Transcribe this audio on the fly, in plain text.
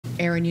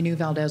Aaron, you knew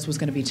Valdez was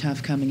going to be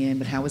tough coming in,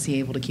 but how was he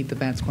able to keep the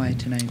bats quiet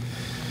tonight?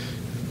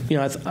 You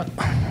know, I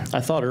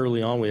thought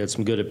early on we had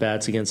some good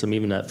at-bats against him,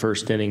 even that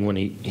first inning when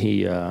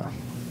he went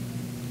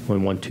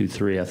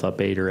 1-2-3. I thought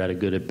Bader had a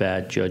good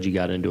at-bat. Judgy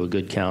got into a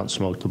good count,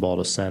 smoked the ball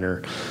to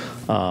center.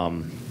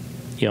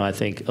 You know, I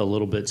think a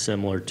little bit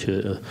similar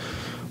to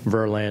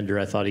Verlander.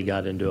 I thought he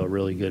got into a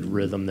really good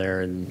rhythm there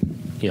and,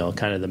 you know,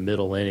 kind of the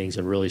middle innings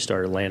and really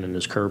started landing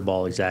his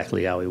curveball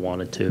exactly how he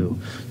wanted to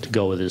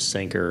go with his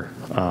sinker.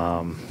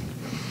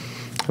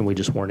 And we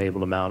just weren't able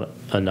to mount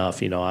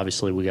enough. You know,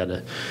 obviously we got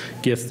a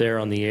gift there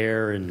on the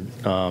air and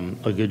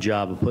a good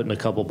job of putting a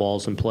couple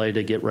balls in play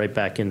to get right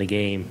back in the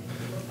game.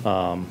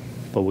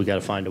 But we got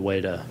to find a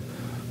way to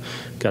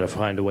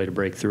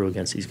break through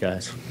against these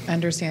guys.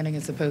 Understanding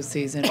it's the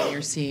postseason,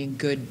 you're seeing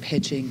good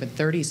pitching, but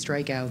 30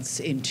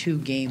 strikeouts in 2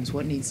 games.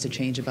 What needs to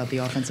change about the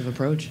offensive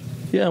approach?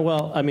 Yeah,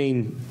 well, I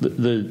mean,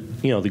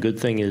 the good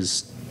thing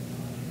is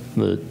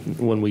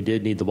when we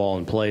did need the ball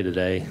in play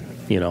today,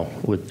 you know,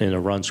 in a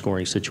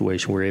run-scoring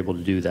situation, we're able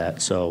to do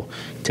that. So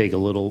take a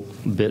little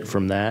bit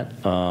from that.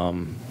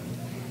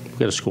 We've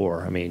got to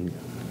score. I mean,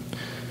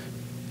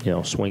 you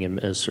know, swing and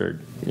miss, or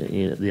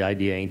you know, the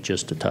idea ain't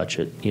just to touch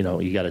it. You know,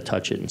 you got to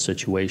touch it in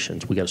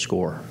situations. We got to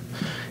score,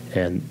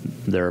 and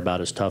they're about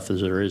as tough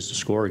as there is to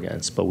score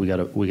against. But we got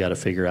to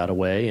figure out a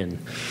way, and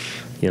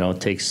you know,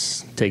 it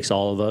takes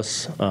all of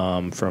us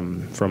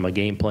from a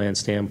game plan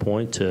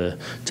standpoint to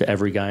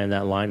every guy in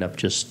that lineup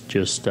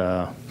just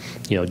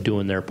you know,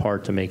 doing their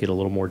part to make it a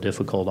little more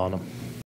difficult on them.